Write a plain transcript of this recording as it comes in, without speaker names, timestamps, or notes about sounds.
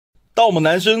当我们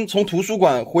男生从图书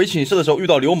馆回寝室的时候遇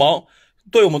到流氓，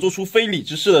对我们做出非礼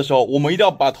之事的时候，我们一定要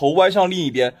把头歪向另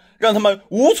一边，让他们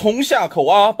无从下口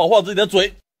啊，保护好自己的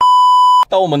嘴。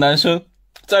当我们男生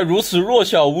在如此弱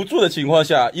小无助的情况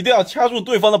下，一定要掐住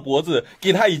对方的脖子，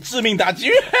给他以致命打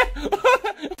击。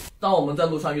当我们在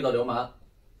路上遇到流氓，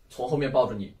从后面抱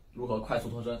着你，如何快速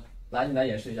脱身？来，你来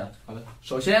演示一下。好的。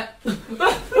首先，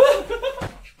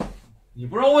你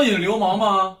不让我演流氓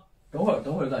吗？等会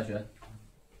儿再学。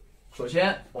首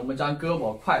先，我们将胳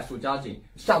膊快速夹紧，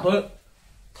下蹲，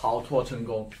逃脱成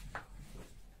功。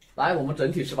来，我们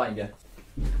整体示范一遍。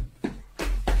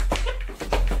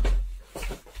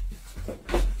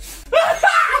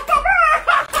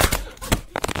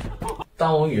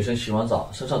当我们女生洗完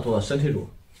澡，身上涂了身体乳，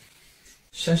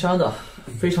香香的，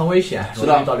非常危险，容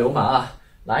易遇到流氓啊！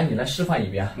来，你来示范一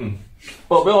遍。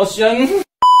宝贝，好香。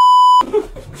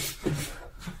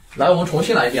来，我们重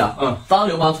新来一遍啊！当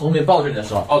流氓从后面抱着你的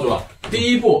时候，抱住了。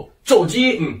第一步肘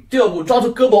击，第二步抓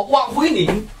住胳膊往回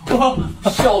拧，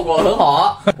效果很好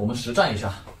啊！我们实战一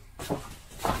下。